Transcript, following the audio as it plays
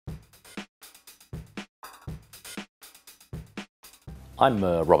I'm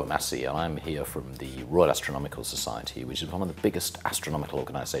Robert Massey, and I'm here from the Royal Astronomical Society, which is one of the biggest astronomical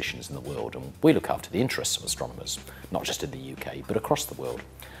organisations in the world, and we look after the interests of astronomers, not just in the UK, but across the world.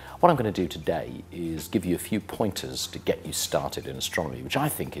 What I'm going to do today is give you a few pointers to get you started in astronomy, which I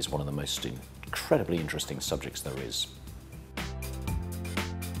think is one of the most incredibly interesting subjects there is.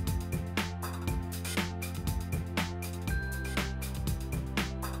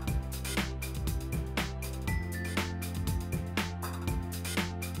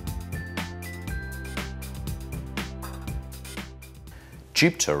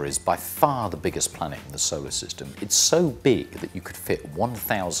 Jupiter is by far the biggest planet in the solar system. It's so big that you could fit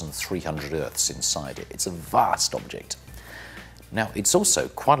 1,300 Earths inside it. It's a vast object. Now, it's also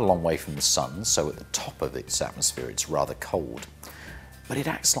quite a long way from the Sun, so at the top of its atmosphere it's rather cold. But it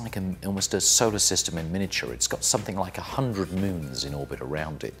acts like almost a solar system in miniature. It's got something like 100 moons in orbit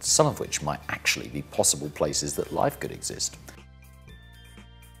around it, some of which might actually be possible places that life could exist.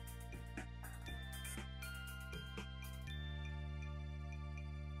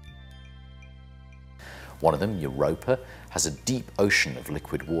 One of them, Europa, has a deep ocean of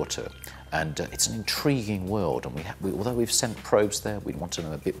liquid water, and it's an intriguing world, and although we've sent probes there, we'd want to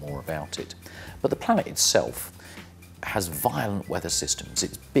know a bit more about it. But the planet itself has violent weather systems.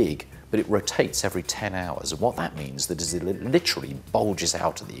 It's big, but it rotates every 10 hours, and what that means is it literally bulges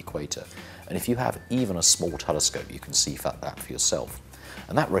out to the equator. And if you have even a small telescope, you can see that for yourself.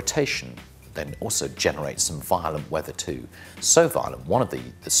 And that rotation then also generates some violent weather too. So violent, one of the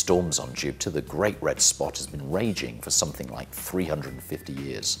storms on Jupiter, the Great Red Spot, has been raging for something like 350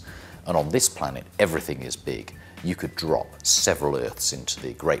 years. And on this planet, everything is big. You could drop several Earths into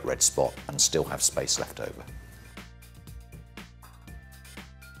the Great Red Spot and still have space left over.